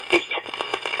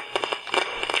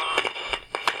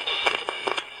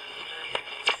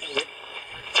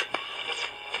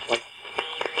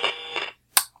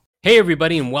Hey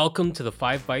everybody, and welcome to the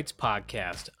 5 Bytes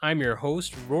podcast. I'm your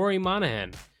host, Rory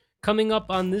Monahan. Coming up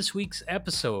on this week's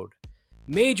episode,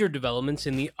 major developments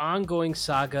in the ongoing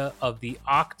saga of the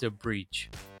Okta breach.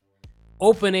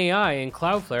 OpenAI and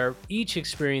Cloudflare each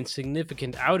experienced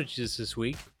significant outages this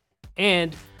week,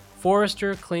 and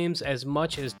Forrester claims as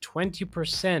much as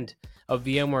 20% of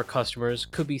VMware customers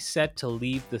could be set to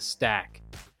leave the stack.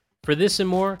 For this and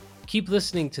more, keep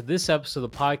listening to this episode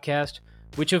of the podcast,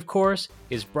 which of course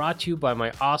is brought to you by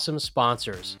my awesome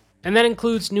sponsors. And that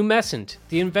includes Numescent,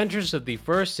 the inventors of the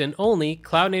first and only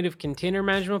cloud-native container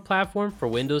management platform for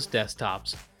Windows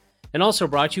desktops. And also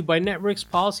brought to you by Network's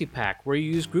Policy Pack, where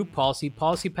you use Group Policy,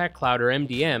 Policy Pack Cloud or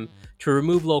MDM to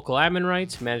remove local admin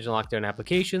rights, manage and lock down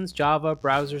applications, Java,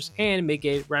 browsers, and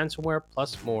mitigate ransomware,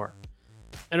 plus more.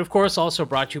 And of course also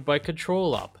brought to you by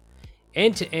ControlUp,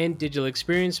 end-to-end digital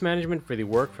experience management for the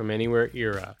work from anywhere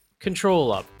era.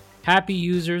 ControlUp. Happy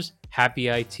users, happy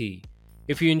IT.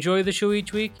 If you enjoy the show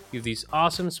each week, you have these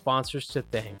awesome sponsors to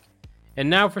thank. And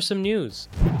now for some news.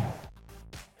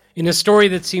 In a story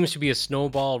that seems to be a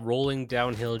snowball rolling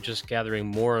downhill, just gathering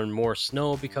more and more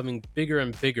snow, becoming bigger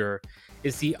and bigger,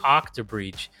 is the Okta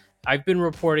breach. I've been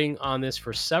reporting on this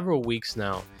for several weeks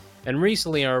now, and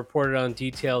recently I reported on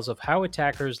details of how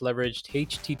attackers leveraged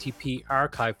HTTP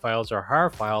archive files or HAR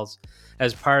files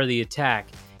as part of the attack.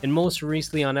 And most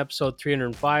recently on episode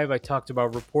 305, I talked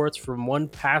about reports from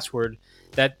 1Password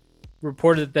that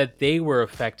reported that they were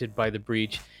affected by the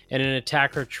breach and an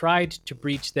attacker tried to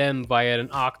breach them via an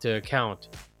Okta account.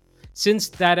 Since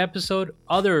that episode,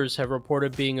 others have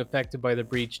reported being affected by the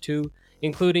breach too,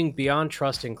 including Beyond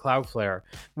Trust and Cloudflare,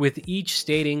 with each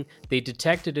stating they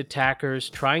detected attackers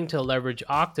trying to leverage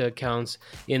Okta accounts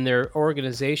in their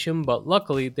organization, but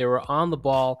luckily they were on the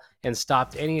ball and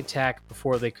stopped any attack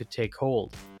before they could take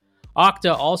hold.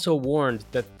 Okta also warned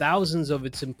that thousands of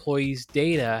its employees'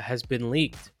 data has been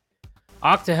leaked.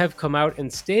 Okta have come out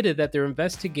and stated that their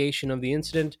investigation of the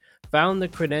incident found the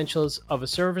credentials of a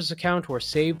service account were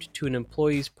saved to an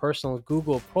employee's personal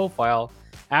Google profile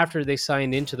after they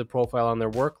signed into the profile on their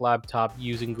work laptop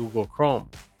using Google Chrome.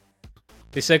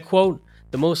 They said, quote,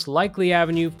 "The most likely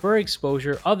avenue for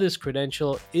exposure of this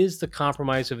credential is the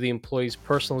compromise of the employee's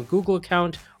personal Google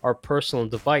account or personal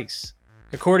device."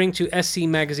 According to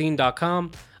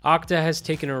scmagazine.com, Okta has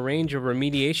taken a range of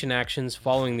remediation actions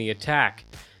following the attack.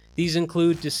 These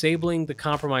include disabling the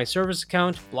compromised service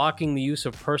account, blocking the use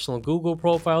of personal Google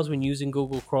profiles when using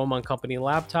Google Chrome on company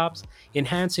laptops,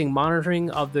 enhancing monitoring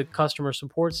of the customer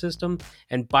support system,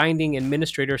 and binding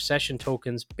administrator session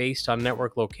tokens based on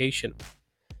network location.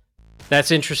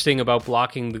 That's interesting about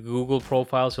blocking the Google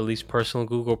profiles, or at least personal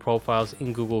Google profiles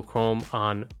in Google Chrome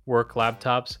on work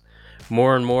laptops.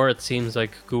 More and more, it seems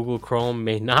like Google Chrome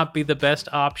may not be the best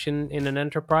option in an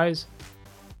enterprise.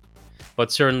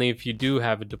 But certainly, if you do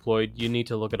have it deployed, you need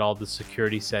to look at all the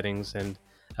security settings and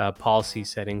policy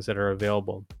settings that are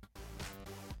available.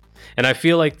 And I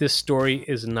feel like this story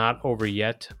is not over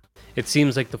yet. It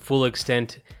seems like the full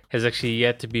extent has actually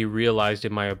yet to be realized,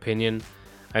 in my opinion.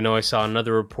 I know I saw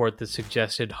another report that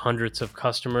suggested hundreds of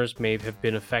customers may have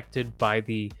been affected by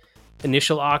the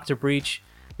initial Okta breach,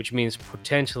 which means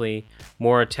potentially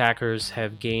more attackers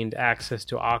have gained access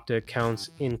to Okta accounts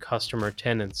in customer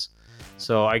tenants.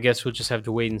 So I guess we'll just have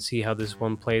to wait and see how this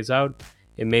one plays out.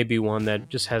 It may be one that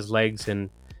just has legs and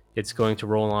it's going to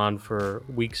roll on for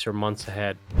weeks or months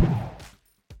ahead.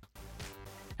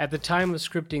 At the time of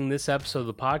scripting this episode of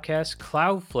the podcast,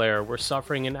 Cloudflare were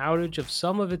suffering an outage of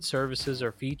some of its services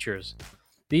or features.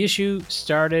 The issue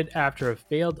started after a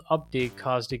failed update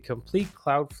caused a complete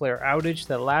Cloudflare outage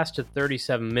that lasted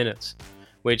 37 minutes,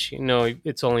 which,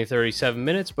 it's only 37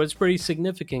 minutes, but it's pretty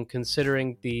significant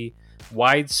considering the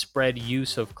widespread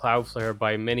use of Cloudflare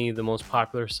by many of the most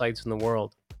popular sites in the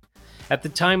world. At the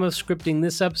time of scripting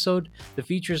this episode, the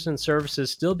features and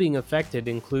services still being affected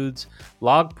includes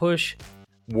log push,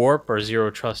 warp or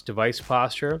zero trust device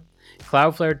posture,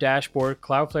 Cloudflare dashboard,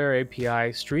 Cloudflare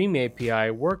API, Stream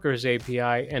API, Workers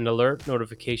API, and alert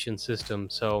notification system.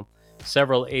 So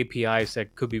several APIs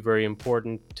that could be very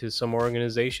important to some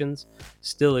organizations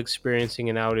still experiencing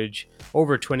an outage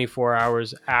over 24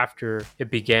 hours after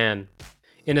it began.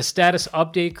 In a status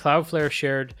update, Cloudflare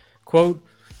shared, quote,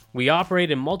 We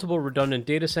operate in multiple redundant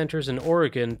data centers in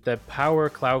Oregon that power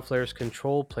Cloudflare's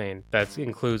control plane. That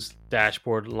includes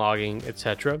dashboard, logging,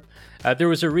 etc. There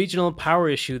was a regional power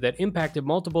issue that impacted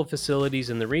multiple facilities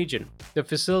in the region. The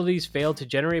facilities failed to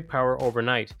generate power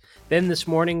overnight. Then this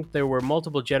morning, there were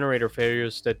multiple generator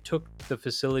failures that took the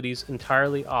facilities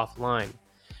entirely offline.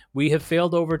 We have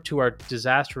failed over to our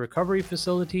disaster recovery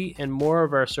facility, and more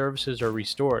of our services are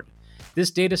restored.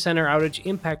 This data center outage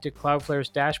impacted Cloudflare's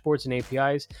dashboards and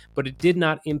APIs, but it did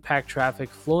not impact traffic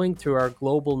flowing through our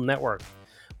global network.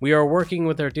 We are working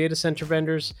with our data center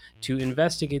vendors to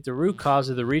investigate the root cause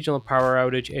of the regional power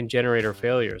outage and generator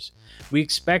failures. We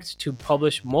expect to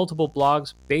publish multiple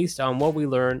blogs based on what we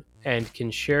learn and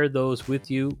can share those with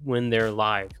you when they're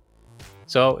live.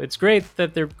 So it's great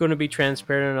that they're going to be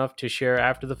transparent enough to share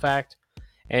after the fact.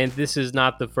 And this is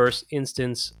not the first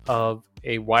instance of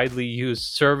a widely used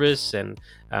service and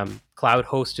cloud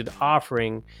hosted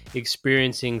offering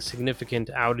experiencing significant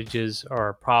outages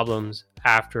or problems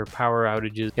after power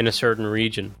outages in a certain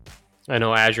region. I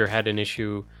know Azure had an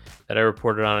issue that I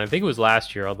reported on, I think it was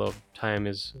last year, although time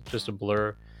is just a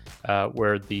blur,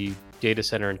 where the data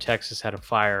center in Texas had a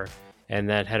fire, and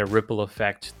that had a ripple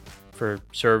effect for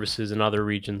services in other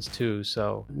regions too.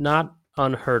 So not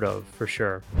unheard of for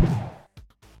sure.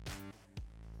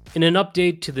 In an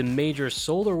update to the major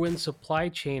SolarWinds supply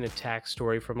chain attack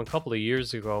story from a couple of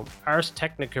years ago, Ars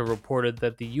Technica reported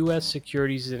that the U.S.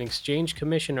 Securities and Exchange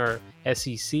Commission, or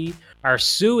SEC, are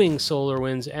suing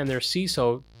SolarWinds and their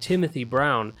CISO, Timothy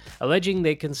Brown, alleging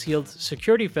they concealed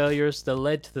security failures that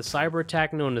led to the cyber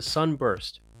attack known as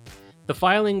Sunburst. The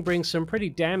filing brings some pretty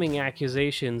damning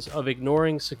accusations of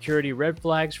ignoring security red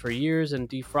flags for years and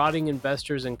defrauding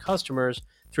investors and customers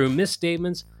through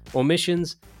misstatements,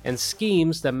 omissions, and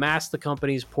schemes that mask the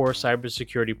company's poor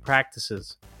cybersecurity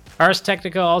practices. Ars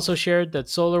Technica also shared that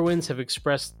SolarWinds have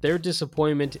expressed their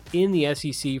disappointment in the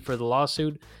SEC for the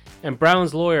lawsuit, and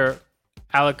Brown's lawyer,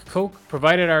 Alec Koch,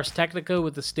 provided Ars Technica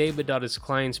with a statement on his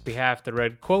client's behalf that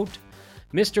read, quote,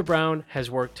 Mr. Brown has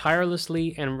worked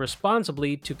tirelessly and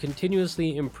responsibly to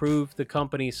continuously improve the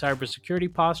company's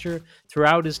cybersecurity posture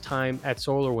throughout his time at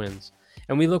SolarWinds,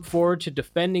 and we look forward to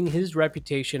defending his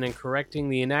reputation and correcting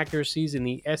the inaccuracies in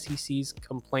the SEC's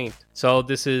complaint. So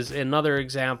this is another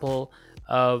example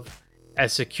of a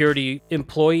security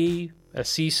employee, a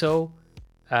CISO,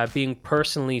 being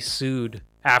personally sued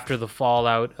after the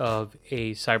fallout of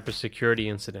a cybersecurity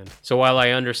incident. So while I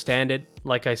understand it,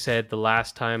 like I said the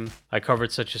last time I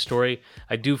covered such a story,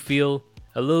 I do feel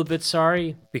a little bit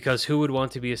sorry, because who would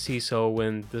want to be a CISO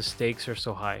when the stakes are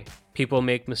so high? People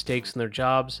make mistakes in their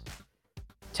jobs.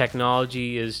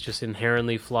 Technology is just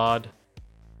inherently flawed.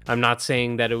 I'm not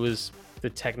saying that it was the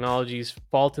technology's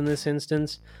fault in this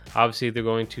instance. Obviously, they're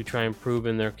going to try and prove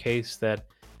in their case that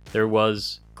there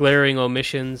was glaring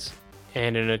omissions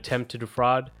and an attempt to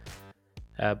defraud.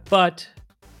 But,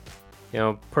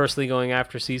 personally going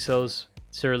after CISOs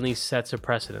certainly sets a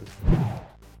precedent.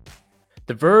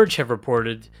 The Verge have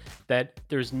reported that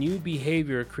there's new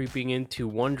behavior creeping into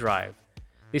OneDrive.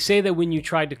 They say that when you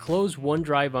try to close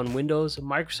OneDrive on Windows,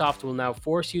 Microsoft will now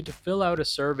force you to fill out a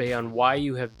survey on why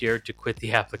you have dared to quit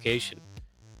the application.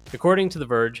 According to The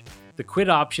Verge, the quit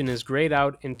option is grayed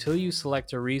out until you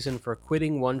select a reason for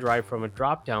quitting OneDrive from a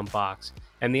drop-down box,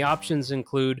 and the options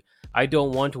include, I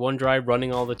don't want OneDrive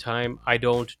running all the time, I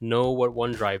don't know what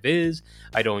OneDrive is,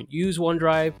 I don't use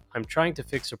OneDrive, I'm trying to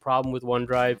fix a problem with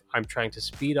OneDrive, I'm trying to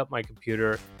speed up my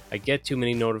computer, I get too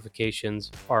many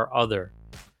notifications, or other.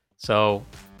 So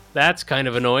that's kind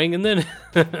of annoying. And then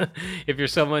if you're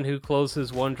someone who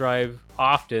closes OneDrive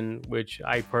often, which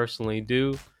I personally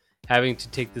do, having to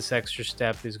take this extra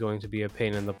step is going to be a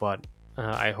pain in the butt.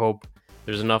 I hope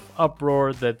there's enough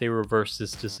uproar that they reverse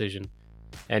this decision.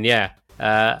 And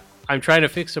I'm trying to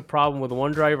fix a problem with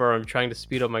OneDrive, or I'm trying to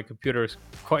speed up my computer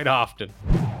quite often.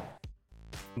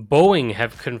 Boeing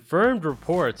have confirmed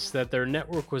reports that their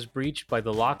network was breached by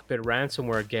the Lockbit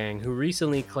ransomware gang, who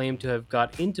recently claimed to have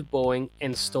got into Boeing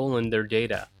and stolen their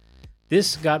data.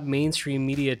 This got mainstream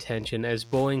media attention as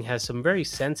Boeing has some very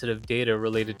sensitive data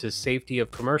related to safety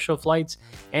of commercial flights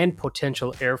and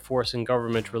potential Air Force and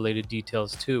government-related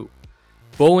details too.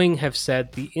 Boeing have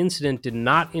said the incident did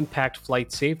not impact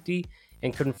flight safety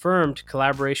and confirmed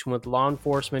collaboration with law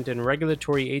enforcement and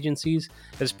regulatory agencies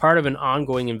as part of an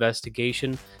ongoing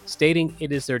investigation, stating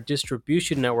it is their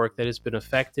distribution network that has been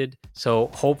affected. So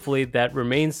hopefully that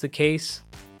remains the case.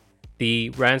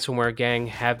 The ransomware gang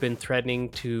have been threatening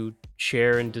to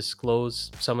share and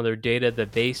disclose some of their data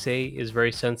that they say is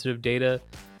very sensitive data.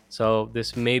 So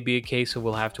this may be a case that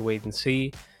we'll have to wait and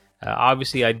see.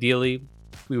 Obviously, ideally,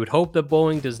 we would hope that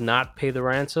Boeing does not pay the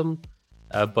ransom.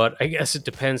 but I guess it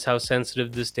depends how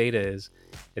sensitive this data is.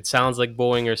 It sounds like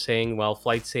Boeing are saying, well,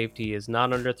 flight safety is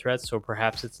not under threat, so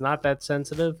perhaps it's not that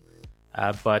sensitive,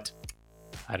 but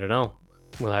I don't know.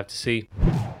 We'll have to see.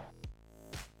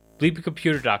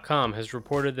 BleepyComputer.com has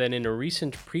reported that in a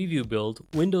recent preview build,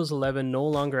 Windows 11 no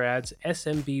longer adds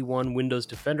SMB1 Windows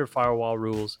Defender firewall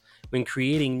rules when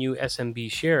creating new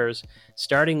SMB shares,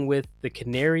 starting with the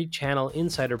Canary Channel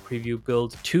Insider Preview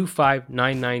build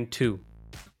 25992.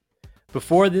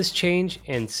 Before this change,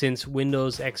 and since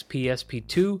Windows XP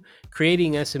SP2,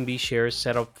 creating SMB shares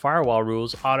set up firewall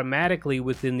rules automatically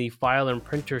within the file and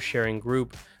printer sharing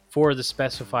group for the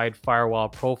specified firewall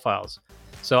profiles.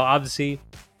 So obviously,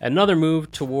 another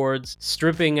move towards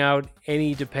stripping out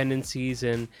any dependencies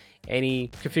and any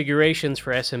configurations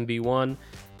for SMB1,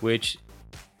 which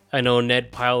I know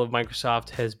Ned Pyle of Microsoft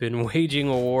has been waging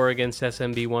a war against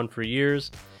SMB1 for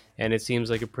years, and it seems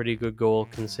like a pretty good goal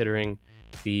considering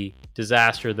the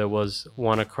disaster that was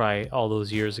WannaCry all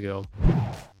those years ago.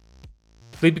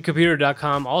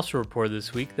 SleepyComputer.com also reported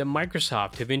this week that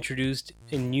Microsoft have introduced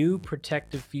a new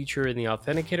protective feature in the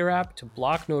Authenticator app to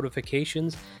block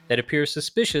notifications that appear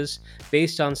suspicious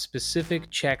based on specific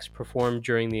checks performed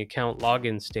during the account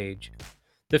login stage.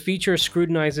 The feature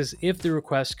scrutinizes if the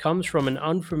request comes from an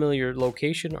unfamiliar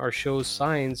location or shows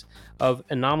signs of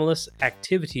anomalous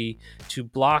activity to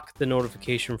block the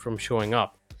notification from showing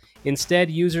up. Instead,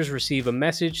 users receive a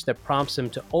message that prompts them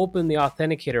to open the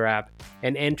Authenticator app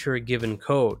and enter a given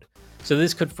code. So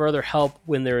this could further help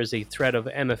when there is a threat of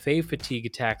MFA fatigue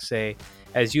attacks, say,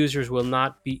 as users will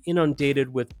not be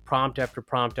inundated with prompt after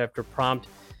prompt after prompt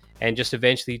and just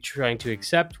eventually trying to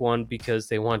accept one because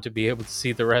they want to be able to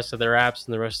see the rest of their apps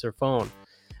and the rest of their phone.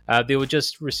 They will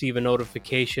just receive a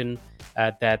notification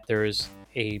that there's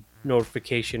a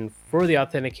notification for the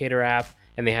Authenticator app,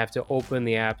 and they have to open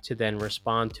the app to then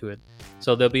respond to it.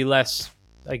 So they'll be less,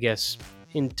 I guess,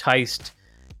 enticed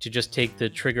to just take the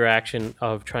trigger action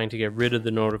of trying to get rid of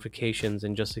the notifications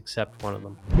and just accept one of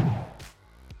them.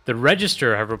 The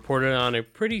Register have reported on a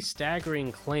pretty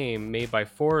staggering claim made by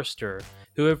Forrester,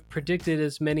 who have predicted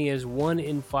as many as 1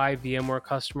 in 5 VMware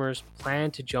customers plan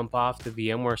to jump off the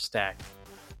VMware stack.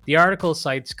 The article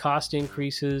cites cost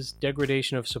increases,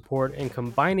 degradation of support, and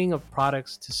combining of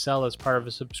products to sell as part of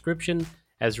a subscription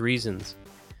as reasons.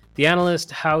 The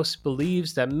analyst house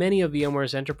believes that many of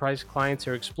VMware's enterprise clients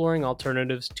are exploring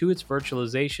alternatives to its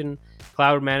virtualization,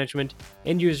 cloud management,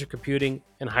 end-user computing,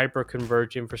 and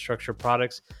hyper-converged infrastructure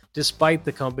products, despite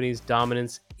the company's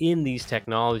dominance in these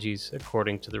technologies,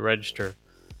 according to the Register.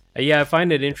 I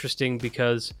find it interesting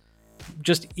because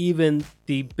just even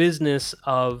the business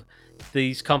of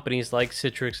these companies like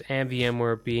Citrix and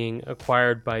VMware being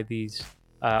acquired by these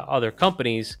other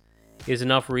companies is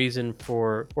enough reason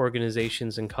for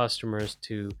organizations and customers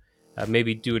to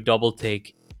maybe do a double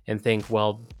take and think,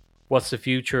 well, what's the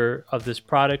future of this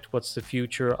product? What's the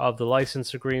future of the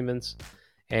license agreements?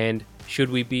 And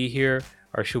should we be here,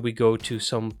 or should we go to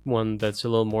someone that's a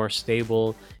little more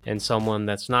stable and someone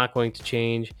that's not going to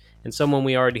change and someone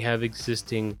we already have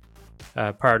existing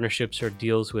partnerships or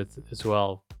deals with as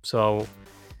well? So,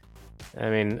 I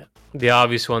mean, the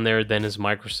obvious one there then is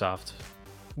Microsoft,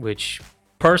 which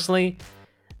personally,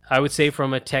 I would say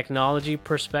from a technology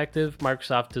perspective,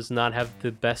 Microsoft does not have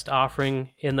the best offering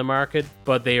in the market,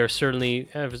 but they are certainly,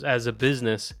 as a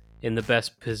business, in the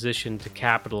best position to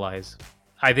capitalize.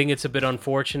 I think it's a bit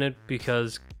unfortunate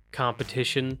because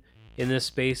competition in this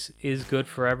space is good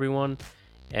for everyone,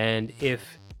 and if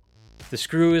the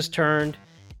screw is turned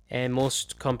and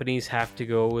most companies have to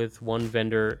go with one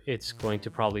vendor, it's going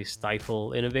to probably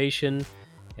stifle innovation,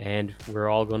 and we're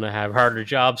all going to have harder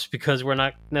jobs because we're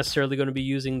not necessarily going to be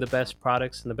using the best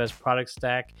products and the best product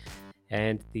stack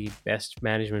and the best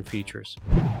management features.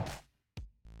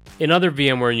 In other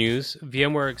VMware news,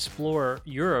 VMware Explorer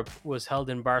Europe was held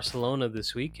in Barcelona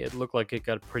this week. It looked like it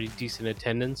got pretty decent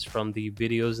attendance from the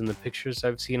videos and the pictures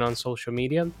I've seen on social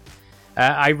media.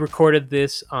 I recorded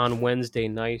this on Wednesday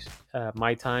night,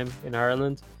 my time in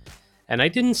Ireland, and I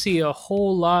didn't see a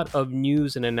whole lot of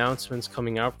news and announcements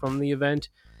coming out from the event.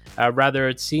 Rather,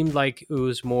 it seemed like it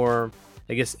was more,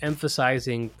 I guess,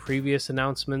 emphasizing previous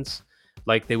announcements.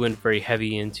 Like they went very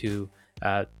heavy into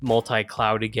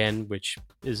multi-cloud again, which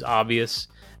is obvious,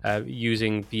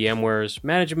 using VMware's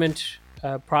management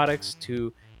products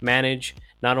to manage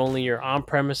not only your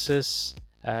on-premises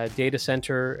data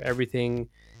center, everything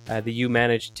that you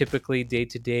manage typically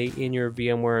day-to-day in your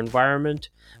VMware environment,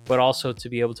 but also to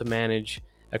be able to manage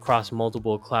across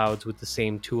multiple clouds with the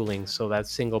same tooling. So that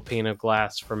single pane of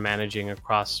glass for managing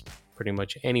across pretty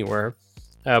much anywhere.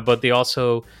 But they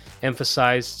also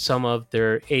emphasized some of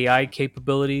their AI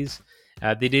capabilities,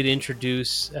 They did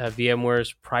introduce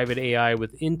VMware's private AI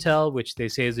with Intel, which they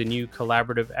say is a new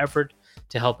collaborative effort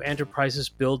to help enterprises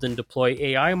build and deploy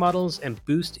AI models and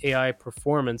boost AI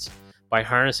performance by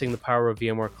harnessing the power of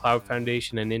VMware Cloud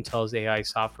Foundation and Intel's AI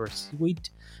software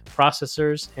suite,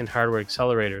 processors, and hardware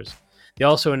accelerators. They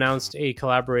also announced a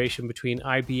collaboration between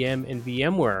IBM and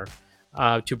VMware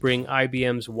to bring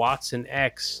IBM's Watson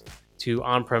X to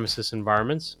on-premises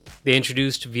environments. They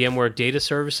introduced VMware Data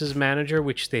Services Manager,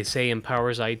 which they say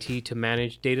empowers IT to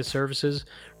manage data services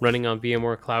running on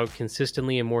VMware Cloud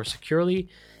consistently and more securely.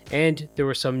 And there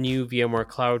were some new VMware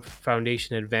Cloud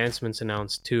Foundation advancements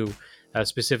announced too,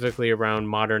 specifically around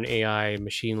modern AI,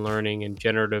 machine learning, and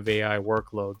generative AI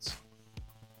workloads.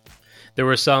 There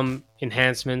were some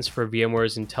enhancements for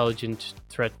VMware's intelligent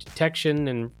threat detection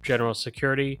and general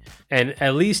security. And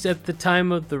at least at the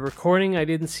time of the recording, I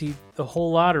didn't see a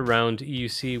whole lot around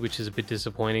EUC, which is a bit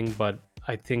disappointing, but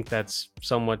I think that's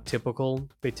somewhat typical.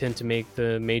 They tend to make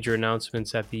the major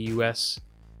announcements at the US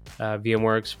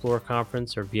VMware Explore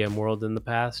conference or VMworld in the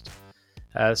past.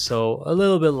 So a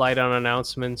little bit light on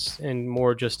announcements and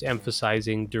more just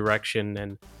emphasizing direction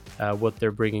and what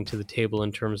they're bringing to the table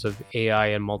in terms of AI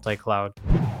and multi-cloud.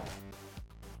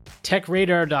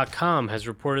 TechRadar.com has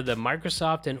reported that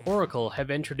Microsoft and Oracle have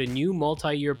entered a new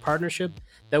multi-year partnership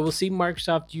that will see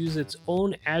Microsoft use its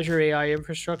own Azure AI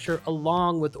infrastructure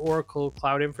along with Oracle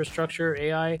Cloud Infrastructure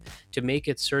AI to make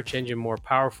its search engine more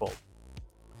powerful.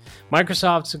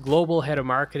 Microsoft's global head of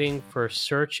marketing for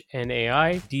search and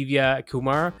AI, Divya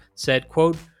Kumar, said,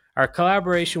 quote, "Our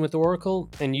collaboration with Oracle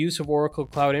and use of Oracle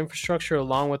Cloud Infrastructure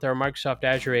along with our Microsoft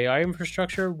Azure AI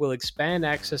infrastructure will expand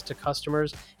access to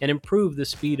customers and improve the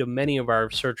speed of many of our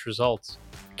search results."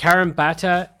 Karen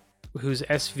Bhatta, who's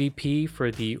SVP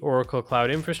for the Oracle Cloud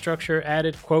Infrastructure,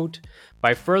 added, quote,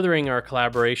 "By furthering our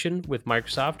collaboration with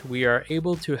Microsoft, we are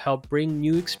able to help bring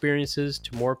new experiences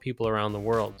to more people around the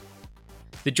world."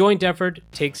 The joint effort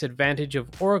takes advantage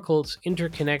of Oracle's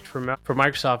interconnect for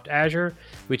Microsoft Azure,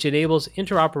 which enables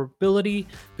interoperability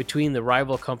between the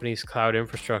rival companies' cloud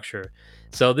infrastructure.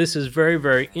 So this is very,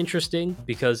 very interesting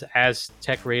because, as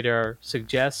TechRadar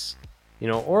suggests,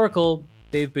 Oracle,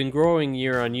 they've been growing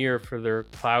year on year for their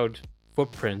cloud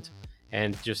footprint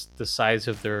and just the size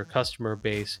of their customer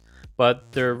base,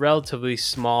 but they're relatively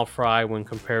small fry when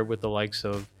compared with the likes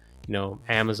of,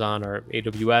 Amazon or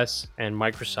AWS and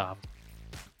Microsoft.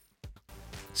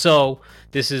 So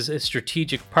this is a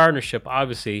strategic partnership.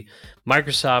 Obviously,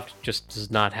 Microsoft just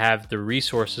does not have the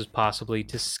resources possibly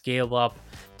to scale up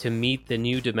to meet the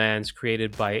new demands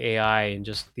created by AI and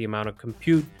just the amount of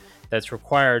compute that's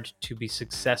required to be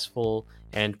successful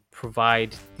and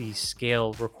provide the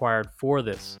scale required for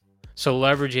this. So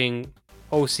leveraging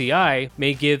OCI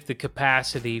may give the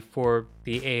capacity for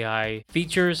the AI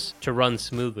features to run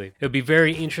smoothly. It'll be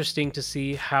very interesting to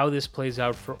see how this plays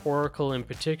out for Oracle in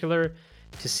particular,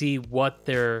 to see what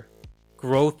their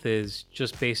growth is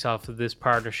just based off of this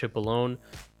partnership alone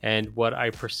and what I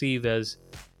perceive as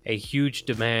a huge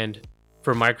demand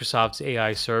for Microsoft's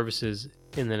AI services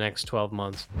in the next 12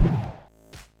 months.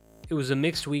 It was a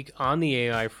mixed week on the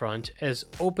AI front as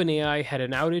OpenAI had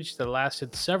an outage that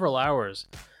lasted several hours,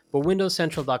 but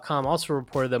WindowsCentral.com also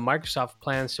reported that Microsoft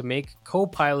plans to make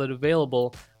Copilot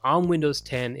available on Windows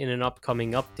 10 in an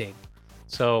upcoming update.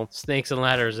 So, snakes and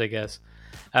ladders, I guess.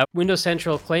 Windows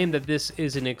Central claimed that this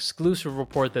is an exclusive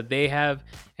report that they have,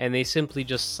 and they simply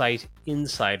just cite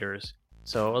insiders.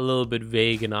 So a little bit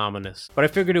vague and ominous. But I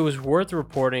figured it was worth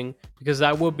reporting because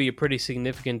that would be a pretty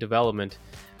significant development.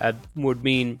 Would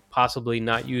mean possibly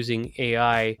not using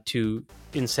AI to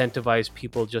incentivize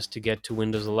people just to get to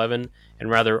Windows 11 and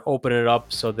rather open it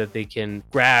up so that they can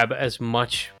grab as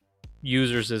much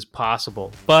users as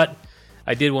possible. But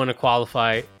I did want to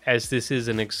qualify, as this is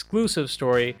an exclusive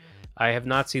story, I have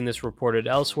not seen this reported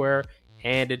elsewhere,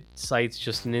 and it cites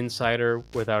just an insider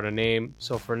without a name.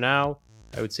 So for now,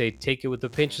 I would say take it with a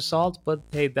pinch of salt, but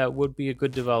hey, that would be a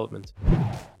good development.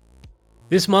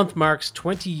 This month marks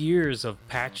 20 years of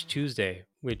Patch Tuesday,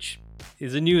 which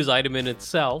is a news item in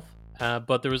itself,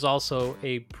 but there was also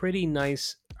a pretty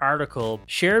nice article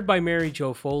shared by Mary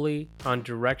Jo Foley on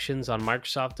Directions on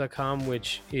Microsoft.com,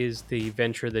 which is the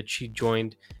venture that she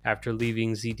joined after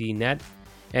leaving ZDNet.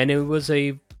 And it was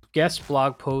a guest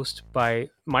blog post by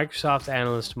Microsoft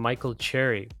analyst Michael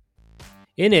Cherry.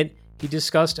 In it, he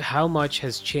discussed how much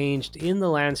has changed in the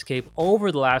landscape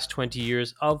over the last 20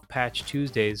 years of Patch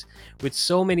Tuesdays, with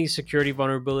so many security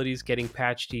vulnerabilities getting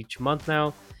patched each month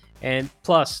now, And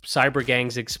plus, cyber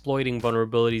gangs exploiting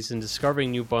vulnerabilities and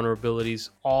discovering new vulnerabilities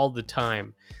all the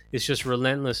time. It's just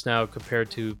relentless now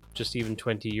compared to just even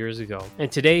 20 years ago.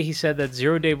 And today he said that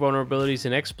zero-day vulnerabilities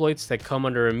and exploits that come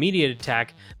under immediate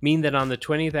attack mean that on the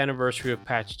 20th anniversary of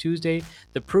Patch Tuesday,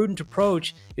 the prudent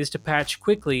approach is to patch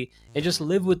quickly and just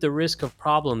live with the risk of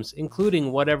problems,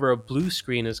 including whatever a blue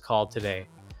screen is called today.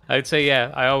 I'd say,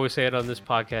 yeah, I always say it on this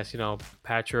podcast,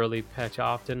 patch early, patch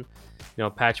often,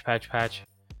 patch.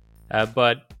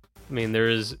 But, I mean, there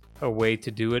is a way to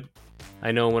do it.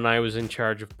 I know when I was in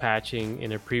charge of patching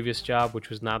in a previous job, which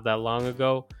was not that long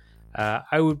ago,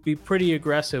 I would be pretty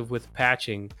aggressive with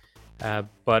patching.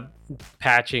 But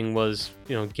patching was,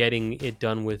 getting it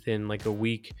done within like a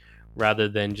week rather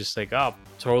than just like,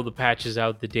 throw the patches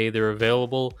out the day they're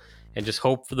available and just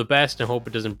hope for the best and hope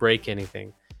it doesn't break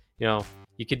anything.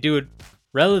 You could do it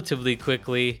relatively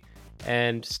quickly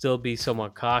and still be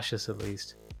somewhat cautious at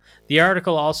least. The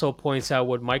article also points out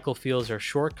what Michael feels are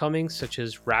shortcomings, such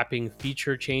as wrapping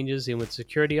feature changes in with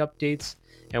security updates,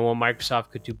 and what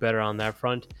Microsoft could do better on that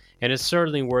front. And it's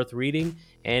certainly worth reading,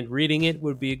 and reading it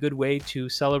would be a good way to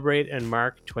celebrate and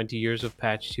mark 20 years of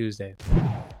Patch Tuesday.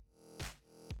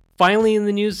 Finally, in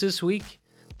the news this week,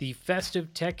 the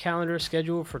festive tech calendar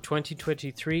schedule for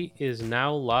 2023 is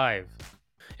now live.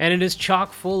 And it is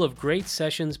chock full of great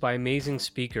sessions by amazing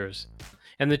speakers.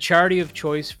 And the charity of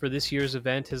choice for this year's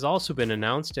event has also been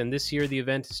announced, and this year the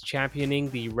event is championing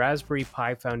the Raspberry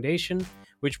Pi Foundation,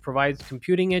 which provides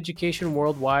computing education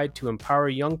worldwide to empower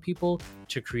young people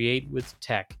to create with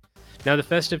tech. Now, the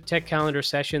Festive Tech Calendar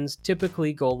sessions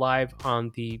typically go live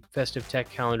on the Festive Tech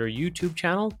Calendar YouTube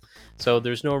channel, so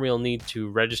there's no real need to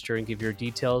register and give your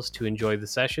details to enjoy the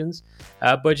sessions,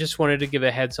 but just wanted to give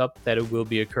a heads up that it will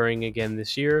be occurring again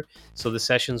this year. So the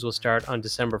sessions will start on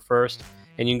December 1st,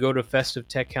 and you can go to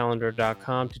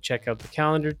festivetechcalendar.com to check out the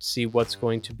calendar to see what's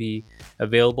going to be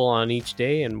available on each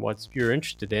day and what you're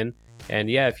interested in.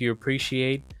 And yeah, if you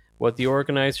appreciate what the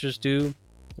organizers do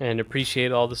and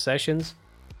appreciate all the sessions,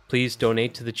 please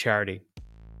donate to the charity.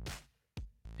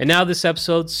 And now this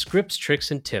episode's scripts,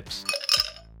 tricks, and tips.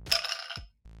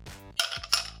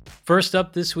 First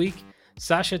up this week,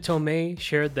 Sasha Tomei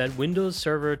shared that Windows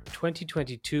Server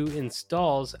 2022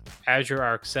 installs Azure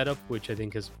Arc Setup, which I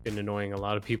think has been annoying a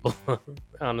lot of people,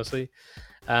 honestly.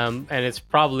 And it's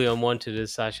probably unwanted,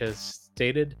 as Sasha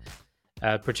stated,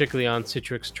 particularly on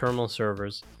Citrix terminal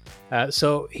servers.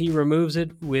 So he removes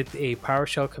it with a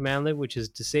PowerShell commandlet, which is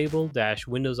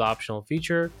disable-Windows optional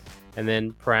feature, and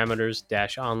then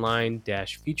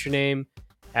parameters-online-feature name,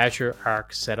 Azure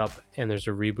Arc Setup, and there's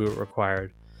a reboot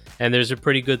required. And there's a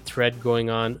pretty good thread going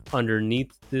on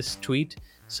underneath this tweet.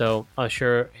 So I'll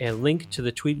share a link to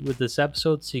the tweet with this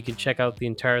episode so you can check out the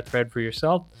entire thread for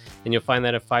yourself. And you'll find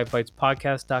that at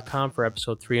 5bytespodcast.com for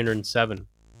episode 307.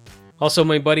 Also,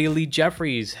 my buddy Lee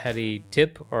Jeffries had a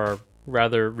tip, or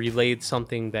rather relayed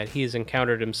something that he has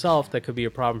encountered himself that could be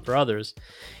a problem for others.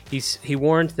 He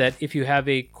warned that if you have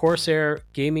a Corsair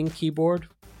gaming keyboard,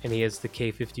 and he has the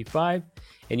K55,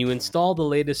 and you install the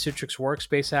latest Citrix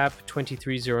Workspace app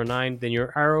 2309, then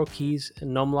your arrow keys,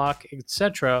 numlock,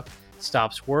 etc.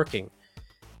 stops working.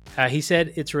 He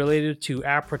said it's related to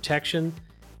app protection,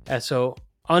 so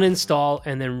uninstall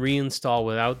and then reinstall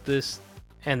without this,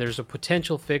 and there's a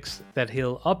potential fix that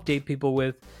he'll update people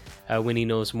with when he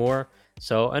knows more.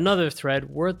 So another thread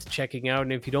worth checking out,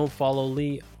 and if you don't follow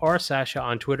Lee or Sasha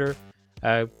on Twitter,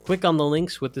 click on the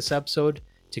links with this episode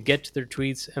to get to their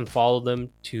tweets and follow them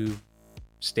to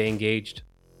stay engaged.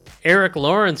 Eric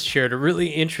Lawrence shared a really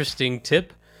interesting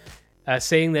tip,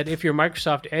 saying that if your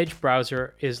Microsoft Edge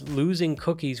browser is losing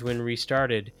cookies when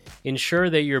restarted,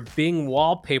 ensure that your Bing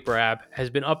wallpaper app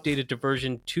has been updated to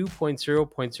version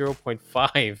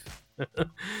 2.0.0.5.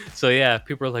 So yeah,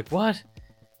 people are like, what?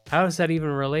 How is that even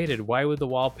related? Why would the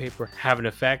wallpaper have an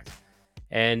effect?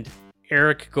 And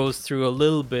Eric goes through a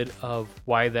little bit of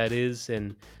why that is,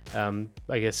 and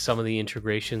I guess some of the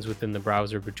integrations within the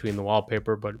browser between the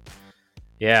wallpaper, but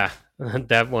yeah,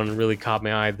 that one really caught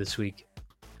my eye this week.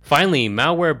 Finally,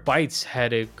 Malwarebytes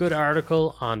had a good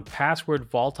article on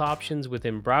password vault options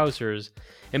within browsers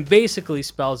and basically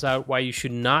spells out why you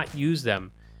should not use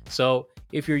them. So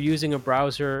if you're using a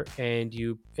browser and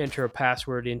you enter a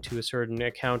password into a certain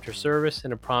account or service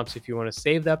and it prompts if you want to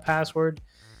save that password,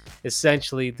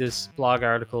 essentially this blog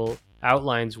article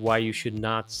outlines why you should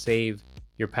not save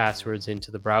your passwords into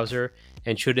the browser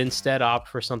and should instead opt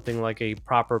for something like a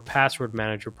proper password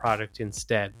manager product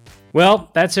instead. Well,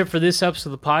 that's it for this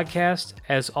episode of the podcast.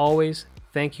 As always,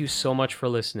 thank you so much for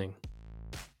listening.